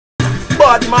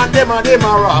bad man, them a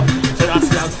rap. So that's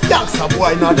like gangsta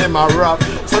boy, now them a rap.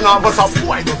 So now what's a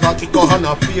boy does not kick on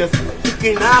her face.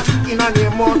 Kicking on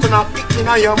your mouth, and not kicking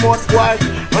on your mouth, boy.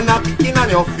 And not kicking on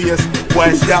your face,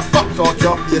 boy. See a fuck out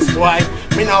your face, boy.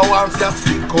 Me now want to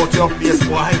stick out your face,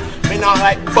 boy. Me now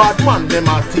like bad man, them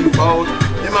a teeth out.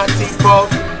 Them a teeth out,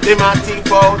 them a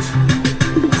teeth out.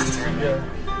 Yeah.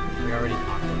 We already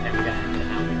talked. Okay, we gotta end it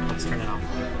now. Let's turn it off.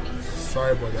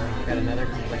 Sorry about that. We got another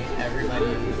complaint. Everybody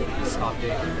stop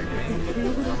doing what they're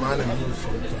doing. I'm not in the mood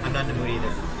sometimes. I'm not in the mood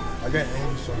either. I get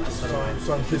angry sometimes.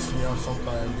 Something pisses me off sometimes.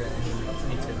 I get angry.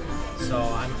 Me too. So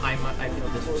I feel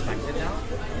disrespected now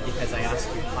because I asked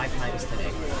you 5 times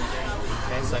today.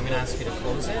 Okay, so I'm gonna ask you to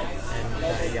close it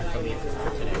and you have to leave for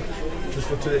today. Just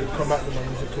for today, come back to my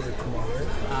music career tomorrow,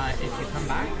 right? If you come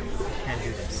back, you can't do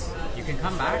this. You can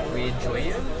come back. We enjoy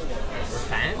you. We're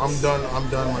fans. I'm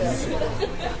done my music now.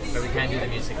 Yeah, but we can't do the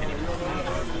music anymore.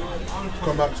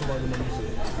 Come back tomorrow to my music.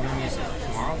 No music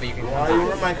tomorrow, but you can come Why back. you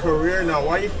ruin my career now?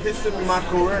 Why you pissing me my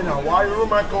career now? Why you ruin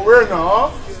my career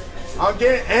now? I'm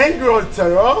getting angry all the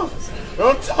time, huh?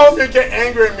 Don't tell me you get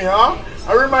angry at me, huh?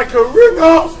 I ruin my career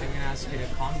now. I'm gonna ask you to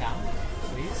calm down,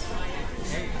 please.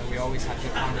 Okay, we always have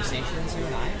good conversations, you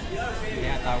and I. Okay,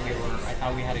 I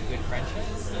thought we had a good friendship.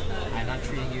 I'm not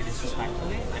treating you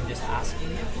disrespectfully. I'm just asking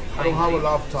you. I don't have a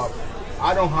laptop.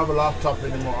 I don't have a laptop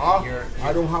anymore, huh?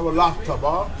 I don't have a laptop,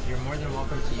 huh? You're more than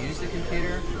welcome to use the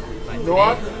computer, but you know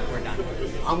what? We're done.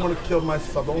 I'm gonna kill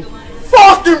myself. Don't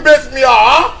fucking piss me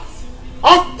off, huh?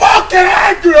 I'm fucking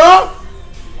angry, huh?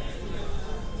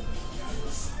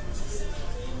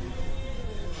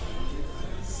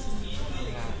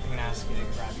 I'm gonna ask you to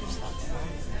grab your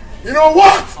stuff. You know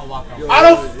what? I'll walk over. I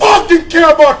don't fucking care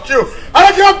about you.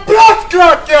 I don't give a blood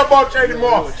clot care about you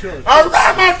anymore. I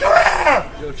ran my career.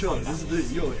 Yo, chill. This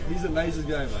is he's the nicest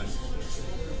guy, man.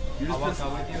 I'll walk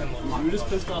out with you and we'll walk You just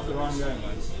over. pissed off the wrong guy,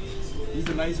 man. He's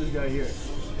the nicest guy here.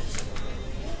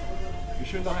 You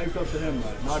shouldn't have hyped up to him,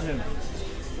 man. Not him.